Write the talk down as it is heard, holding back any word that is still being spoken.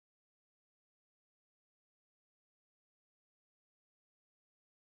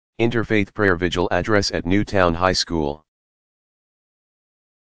Interfaith Prayer Vigil address at Newtown High School.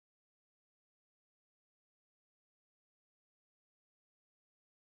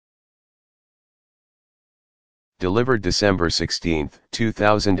 Delivered December 16,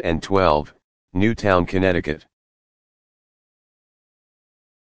 2012, Newtown, Connecticut.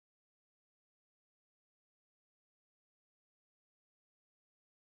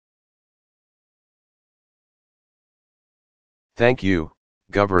 Thank you,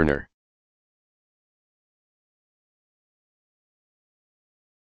 Governor.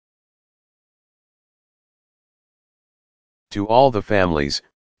 To all the families,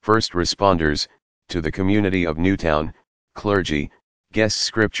 first responders, to the community of Newtown, clergy, guest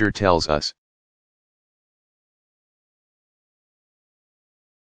scripture tells us.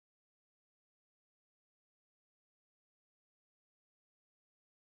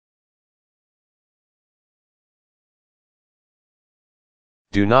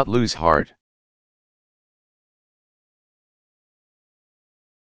 Do not lose heart.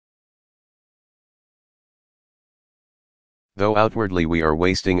 Though outwardly we are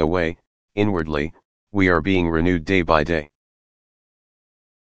wasting away, inwardly, we are being renewed day by day.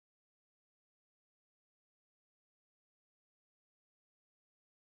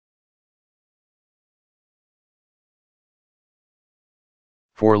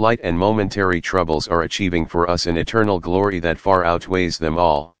 For light and momentary troubles are achieving for us an eternal glory that far outweighs them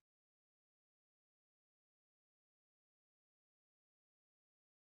all.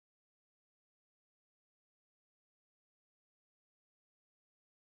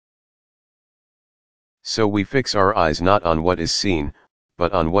 So we fix our eyes not on what is seen,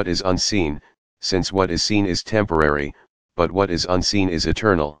 but on what is unseen, since what is seen is temporary, but what is unseen is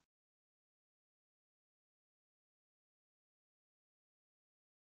eternal.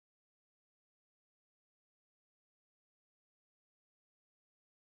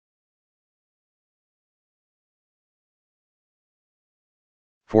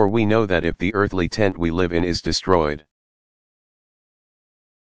 For we know that if the earthly tent we live in is destroyed,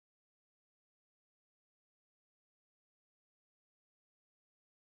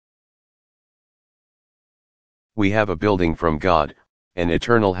 we have a building from God, an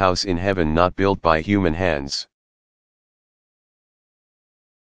eternal house in heaven not built by human hands.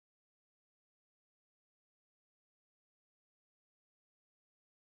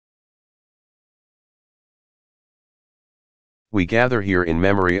 We gather here in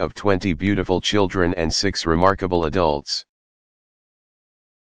memory of 20 beautiful children and 6 remarkable adults.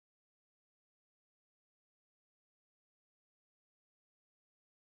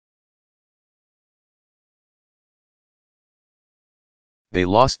 They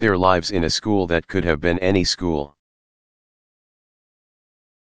lost their lives in a school that could have been any school.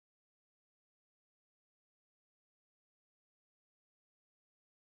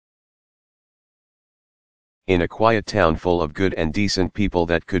 In a quiet town full of good and decent people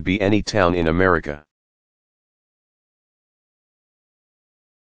that could be any town in America.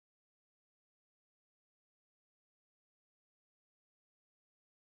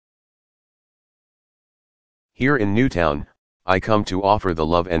 Here in Newtown, I come to offer the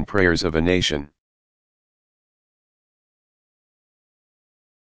love and prayers of a nation.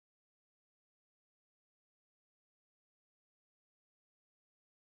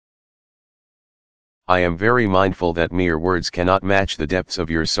 I am very mindful that mere words cannot match the depths of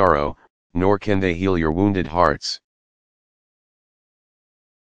your sorrow, nor can they heal your wounded hearts.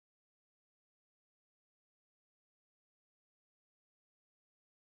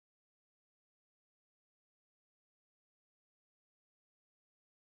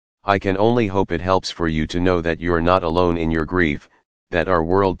 I can only hope it helps for you to know that you're not alone in your grief, that our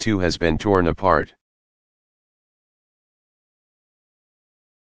world too has been torn apart.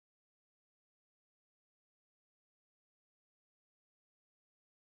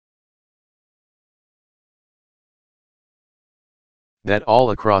 That all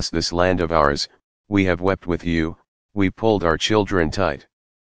across this land of ours, we have wept with you, we pulled our children tight.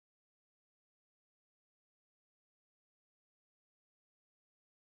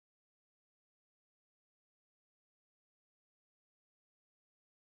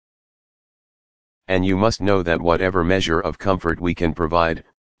 And you must know that whatever measure of comfort we can provide,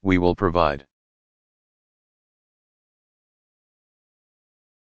 we will provide.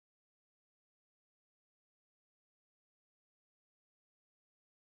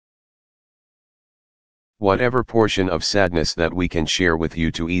 Whatever portion of sadness that we can share with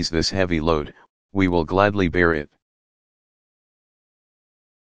you to ease this heavy load, we will gladly bear it.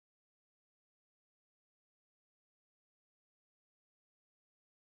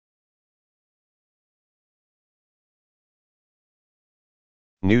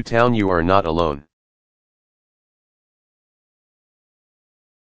 Newtown, you are not alone.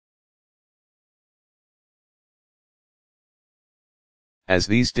 As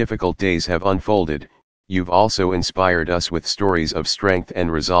these difficult days have unfolded, you've also inspired us with stories of strength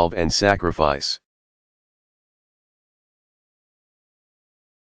and resolve and sacrifice.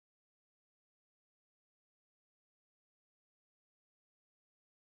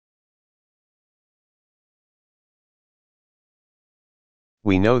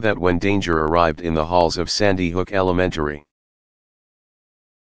 We know that when danger arrived in the halls of Sandy Hook Elementary,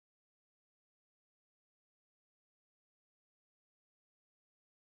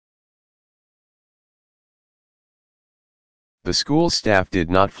 the school staff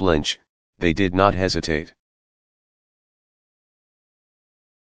did not flinch, they did not hesitate.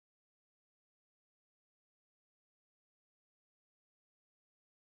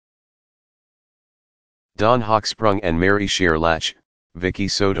 Don Hawksprung and Mary Sherlach, Vicky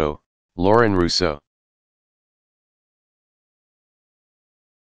Soto, Lauren Rousseau.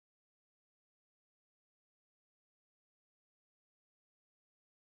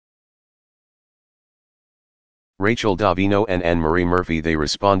 Rachel Davino and Anne-Marie Murphy, they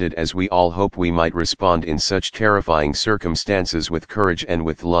responded as we all hope we might respond in such terrifying circumstances, with courage and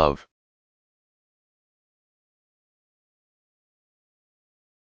with love.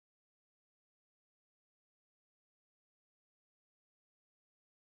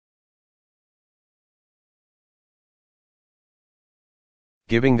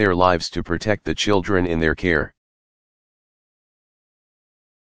 Giving their lives to protect the children in their care.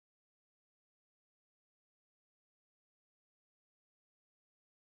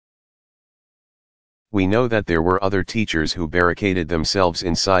 We know that there were other teachers who barricaded themselves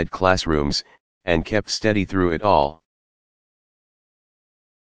inside classrooms, and kept steady through it all.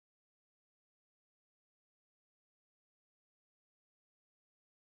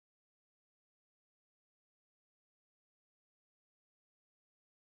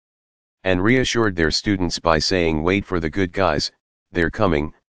 And reassured their students by saying, "Wait for the good guys, they're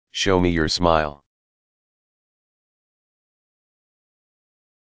coming, show me your smile."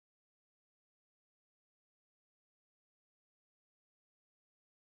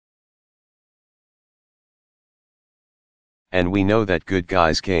 And we know that good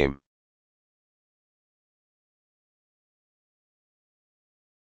guys came.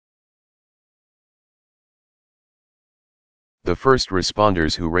 The first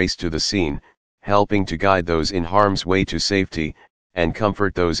responders who raced to the scene, helping to guide those in harm's way to safety, and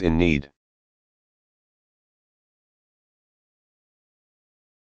comfort those in need.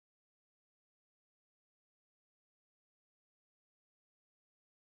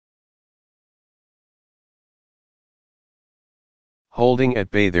 Holding at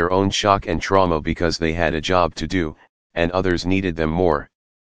bay their own shock and trauma because they had a job to do, and others needed them more.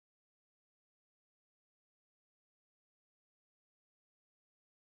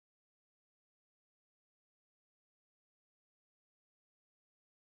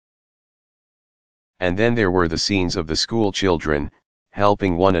 And then there were the scenes of the school children,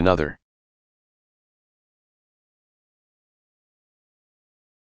 helping one another.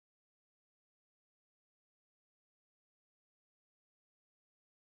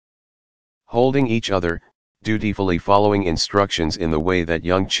 Holding each other, dutifully following instructions in the way that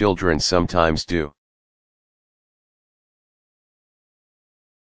young children sometimes do.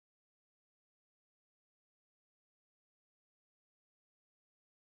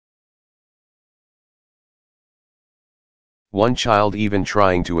 One child even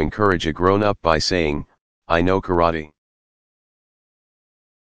trying to encourage a grown-up by saying, "I know karate."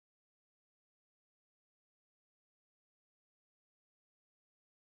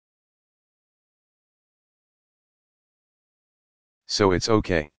 So it's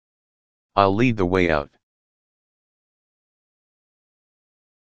okay. I'll lead the way out.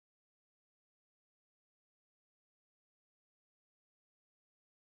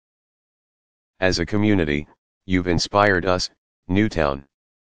 As a community, you've inspired us, Newtown.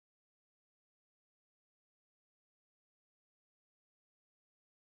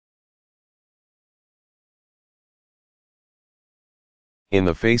 In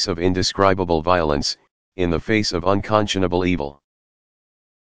the face of indescribable violence, in the face of unconscionable evil,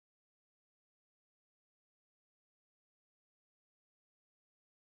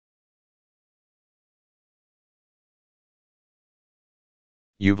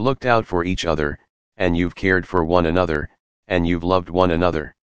 you've looked out for each other, and you've cared for one another, and you've loved one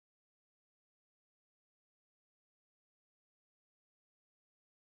another.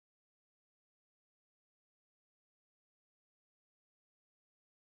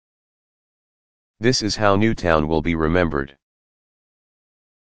 This is how Newtown will be remembered.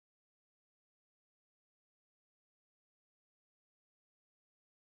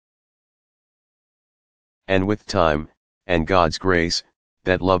 and with time, and God's grace,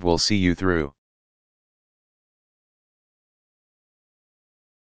 that love will see you through.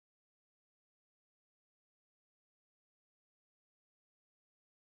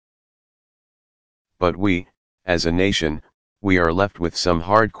 But we, as a nation, we are left with some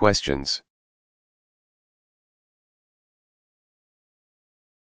hard questions.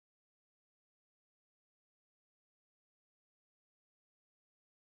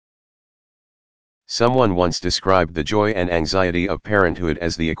 Someone once described the joy and anxiety of parenthood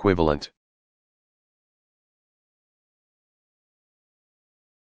as the equivalent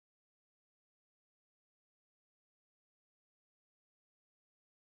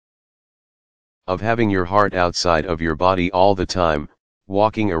of having your heart outside of your body all the time,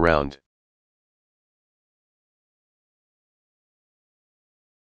 walking around.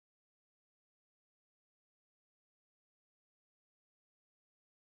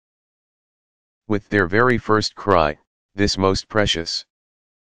 With their very first cry, this most precious,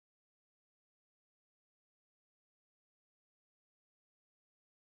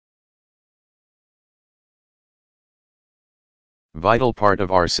 vital part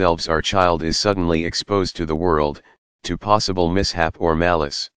of ourselves, our child is suddenly exposed to the world, to possible mishap or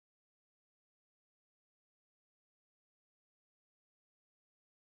malice.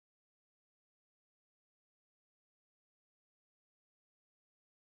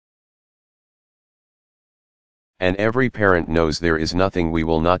 And every parent knows there is nothing we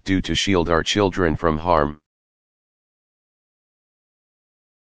will not do to shield our children from harm.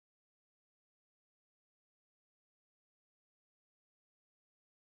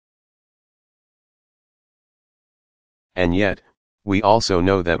 And yet, we also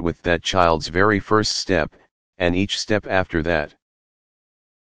know that with that child's very first step, and each step after that,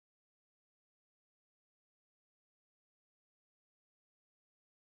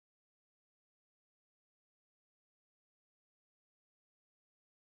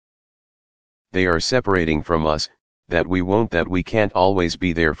 they are separating from us, that we can't always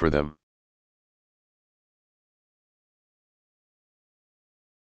be there for them.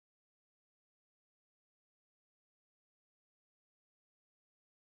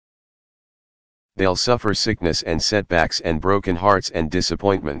 They'll suffer sickness and setbacks and broken hearts and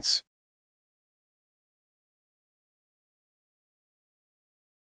disappointments.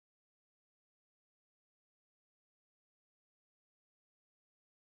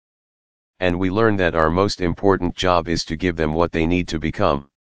 And we learn that our most important job is to give them what they need to become.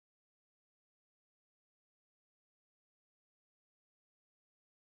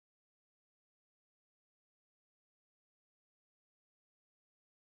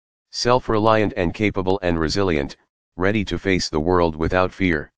 Self-reliant and capable and resilient, ready to face the world without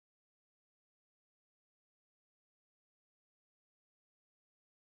fear.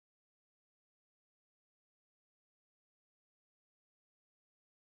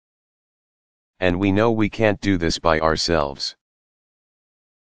 And we know we can't do this by ourselves.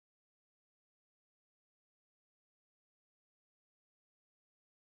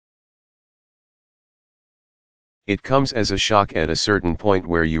 It comes as a shock at a certain point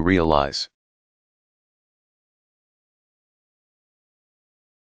where you realize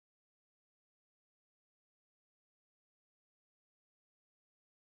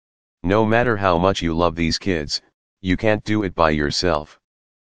no matter how much you love these kids, you can't do it by yourself.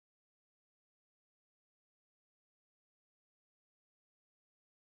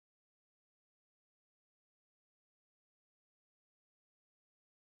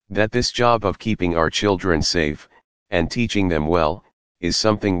 That this job of keeping our children safe, and teaching them well, is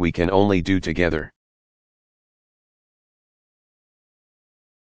something we can only do together.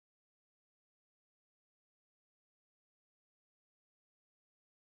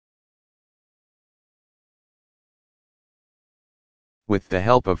 With the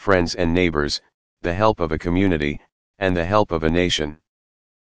help of friends and neighbors, the help of a community, and the help of a nation.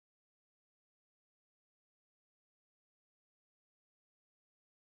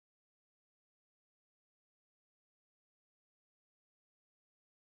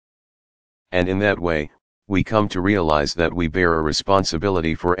 And in that way, we come to realize that we bear a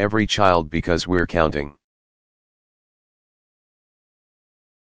responsibility for every child because we're counting.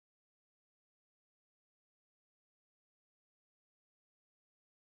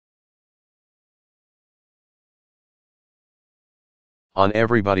 On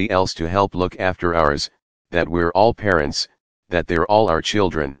everybody else to help look after ours, that we're all parents, that they're all our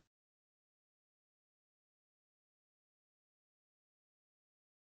children.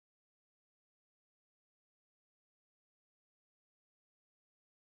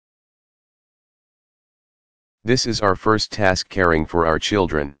 This is our first task, caring for our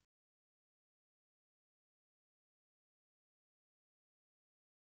children.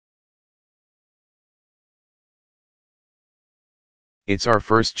 It's our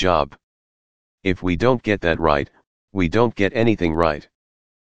first job. If we don't get that right, we don't get anything right.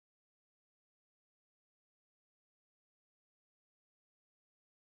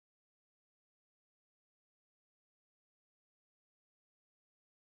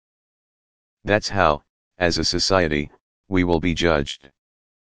 That's how, as a society, we will be judged.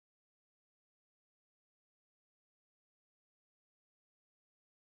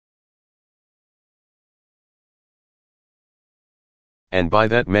 And by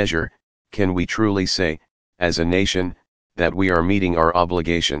that measure, can we truly say, as a nation, that we are meeting our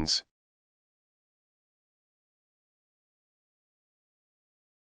obligations?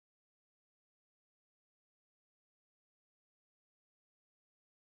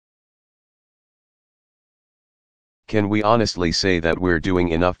 Can we honestly say that we're doing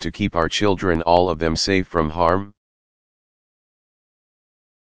enough to keep our children, all of them, safe from harm?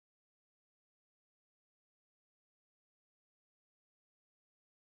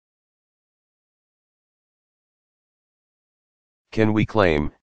 Can we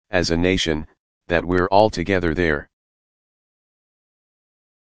claim, as a nation, that we're all together there?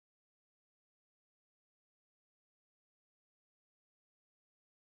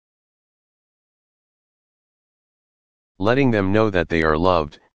 Letting them know that they are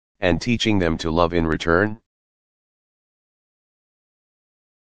loved, and teaching them to love in return?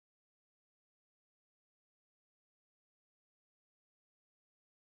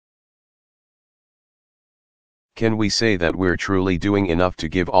 Can we say that we're truly doing enough to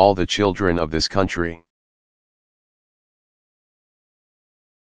give all the children of this country?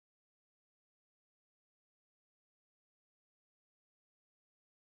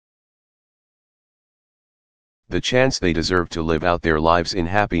 The chance they deserve to live out their lives in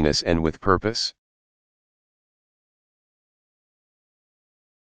happiness and with purpose?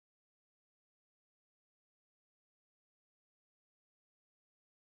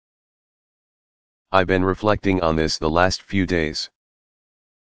 I've been reflecting on this the last few days.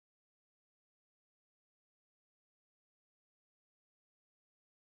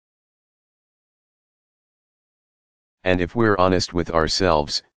 And if we're honest with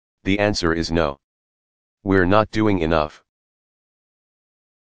ourselves, the answer is no. We're not doing enough.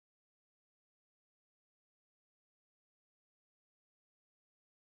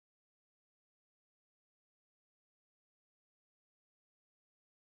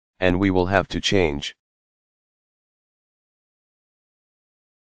 And we will have to change.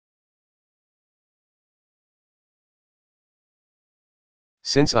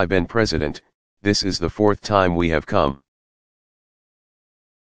 Since I've been president, this is the 4th time we have come.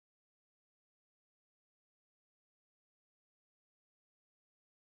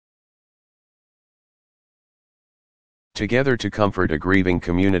 Together to comfort a grieving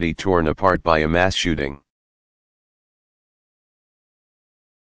community torn apart by a mass shooting.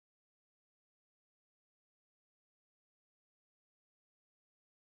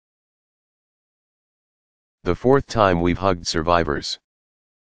 The 4th time we've hugged survivors.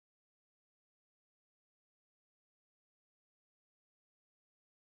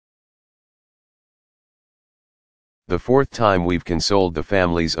 The 4th time we've consoled the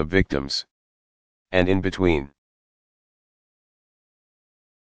families of victims. And in between.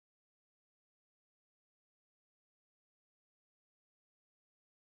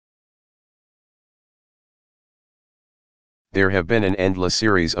 There have been an endless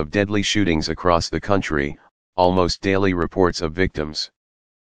series of deadly shootings across the country, almost daily reports of victims.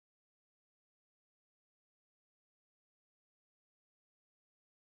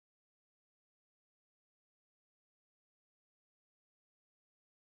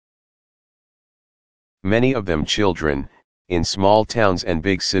 Many of them children, in small towns and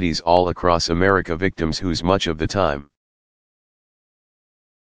big cities all across America, victims whose much of the time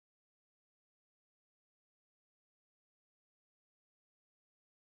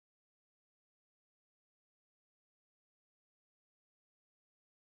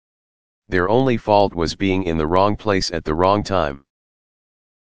their only fault was being in the wrong place at the wrong time.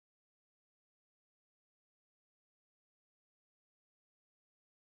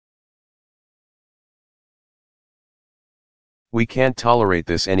 We can't tolerate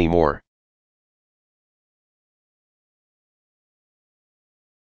this anymore.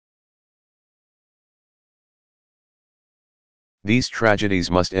 These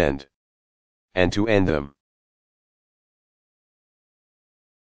tragedies must end. And to end them,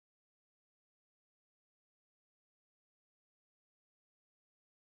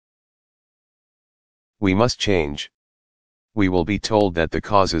 we must change. We will be told that the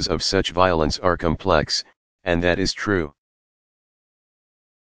causes of such violence are complex, and that is true.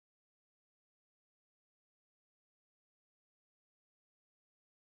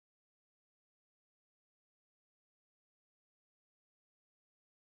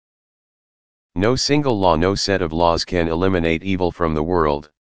 No single law, no set of laws can eliminate evil from the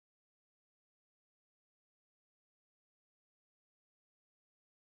world.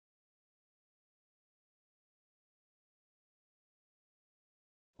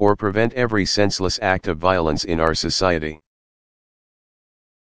 Or prevent every senseless act of violence in our society.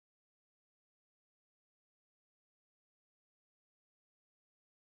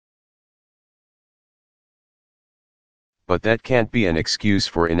 But that can't be an excuse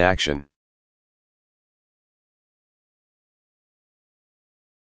for inaction.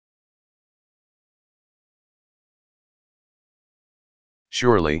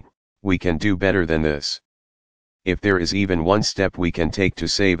 Surely, we can do better than this. If there is even one step we can take to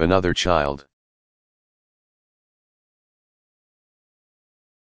save another child.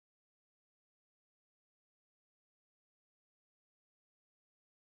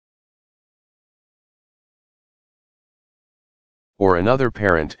 Or another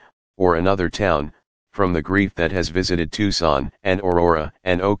parent, or another town, from the grief that has visited Tucson, and Aurora,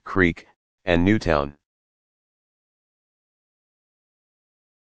 and Oak Creek, and Newtown.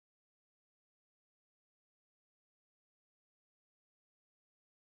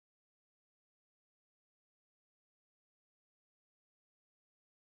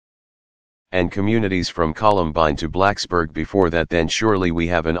 And communities from Columbine to Blacksburg before that, then surely we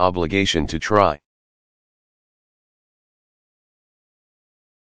have an obligation to try.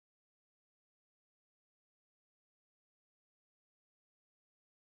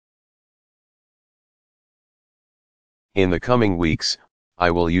 In the coming weeks,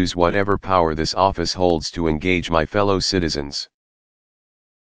 I will use whatever power this office holds to engage my fellow citizens.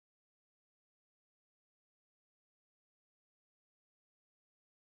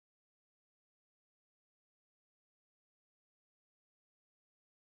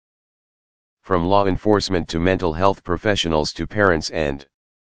 From law enforcement to mental health professionals to parents and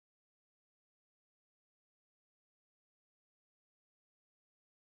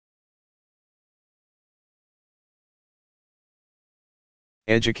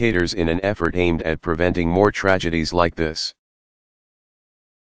educators, in an effort aimed at preventing more tragedies like this.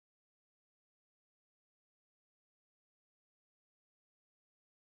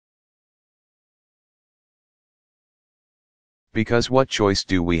 Because what choice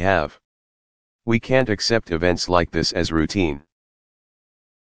do we have? We can't accept events like this as routine.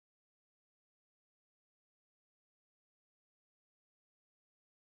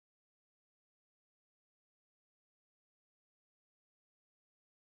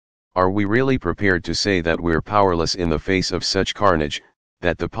 Are we really prepared to say that we're powerless in the face of such carnage,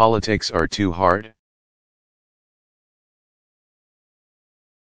 that the politics are too hard?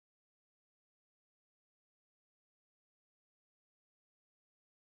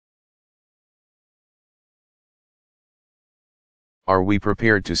 Are we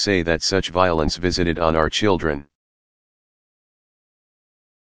prepared to say that such violence visited on our children?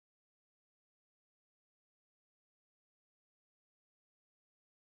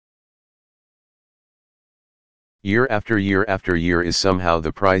 Year after year after year is somehow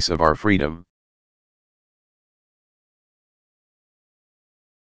the price of our freedom.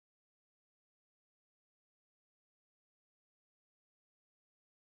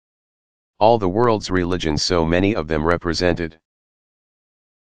 All the world's religions, so many of them represented.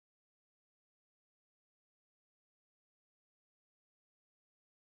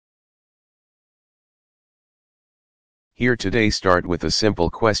 Here today start with a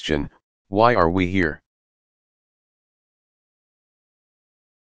simple question: why are we here?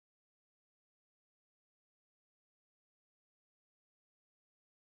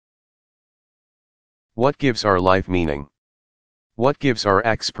 What gives our life meaning? What gives our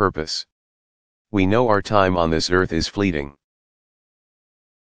acts purpose? We know our time on this earth is fleeting.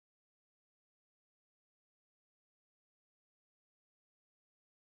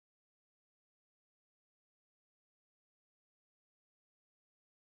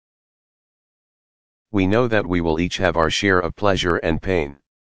 We know that we will each have our share of pleasure and pain.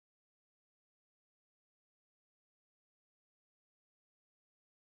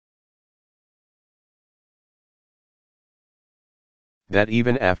 That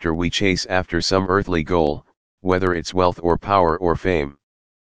even after we chase after some earthly goal, whether it's wealth or power or fame,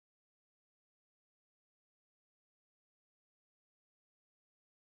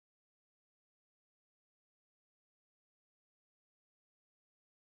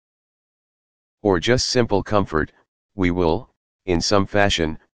 or just simple comfort, we will, in some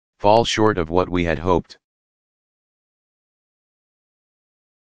fashion, fall short of what we had hoped.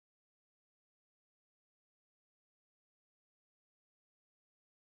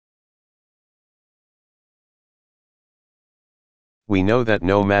 We know that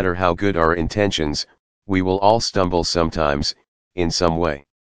no matter how good our intentions, we will all stumble sometimes, in some way.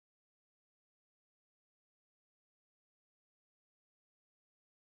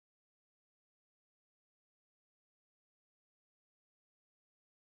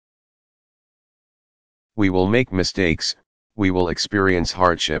 We will make mistakes, we will experience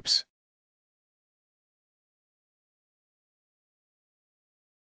hardships.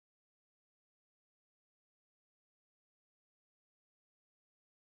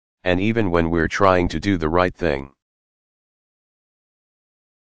 And even when we're trying to do the right thing.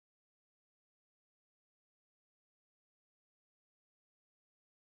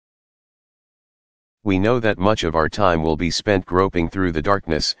 We know that much of our time will be spent groping through the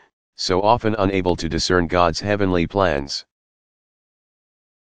darkness, so often unable to discern God's heavenly plans.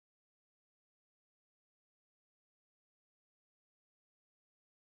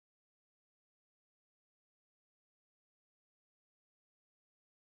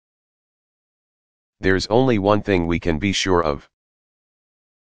 There's only one thing we can be sure of.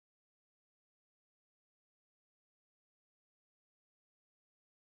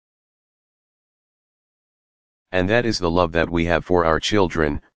 And that is the love that we have for our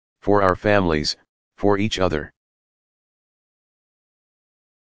children, for our families, for each other.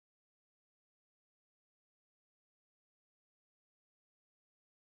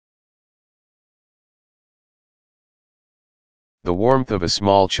 The warmth of a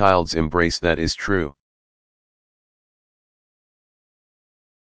small child's embrace, that is true.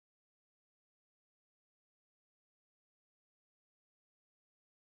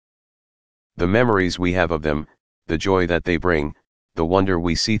 The memories we have of them, the joy that they bring, the wonder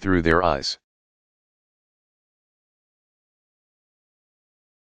we see through their eyes.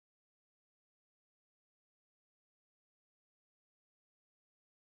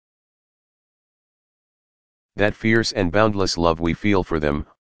 That fierce and boundless love we feel for them,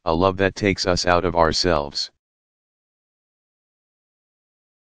 a love that takes us out of ourselves.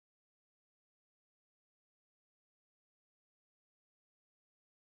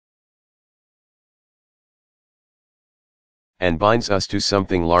 And binds us to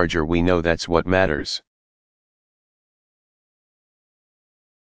something larger. We know that's what matters.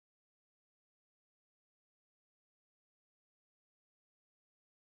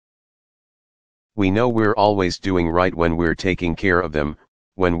 We know we're always doing right when we're taking care of them,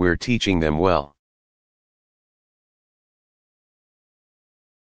 when we're teaching them well.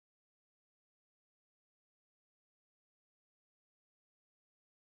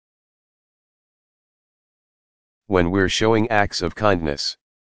 When we're showing acts of kindness.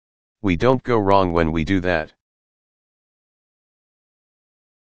 We don't go wrong when we do that.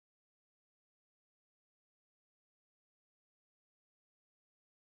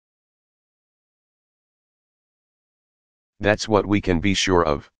 That's what we can be sure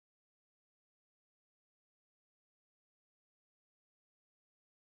of.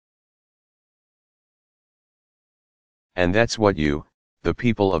 And that's what you, the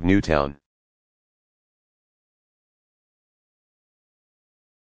people of Newtown,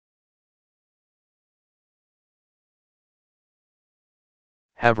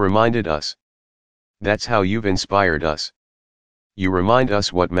 have reminded us. That's how you've inspired us. You remind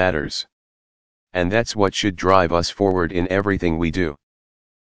us what matters. And that's what should drive us forward in everything we do.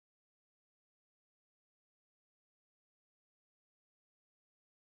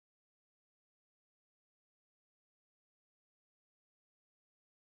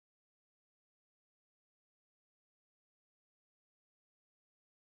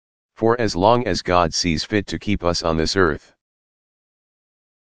 For as long as God sees fit to keep us on this earth.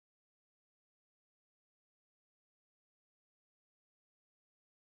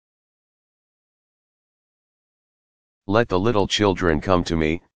 Let the little children come to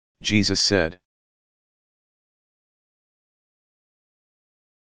me, Jesus said.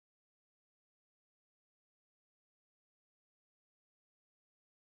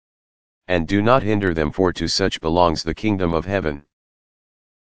 And do not hinder them, for to such belongs the kingdom of heaven.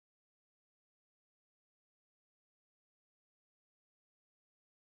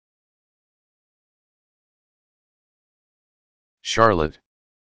 Charlotte,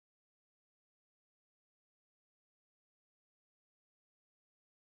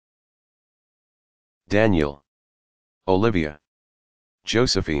 Daniel, Olivia,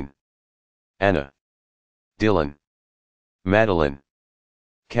 Josephine, Anna, Dylan, Madeline,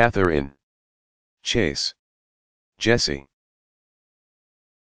 Catherine, Chase, Jesse.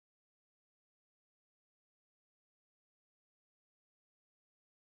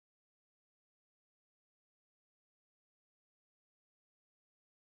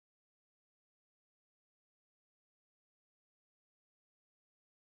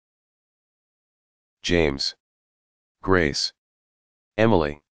 James, Grace,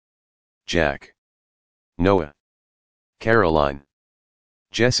 Emily, Jack, Noah, Caroline,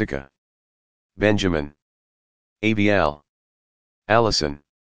 Jessica, Benjamin, Abiel, Allison,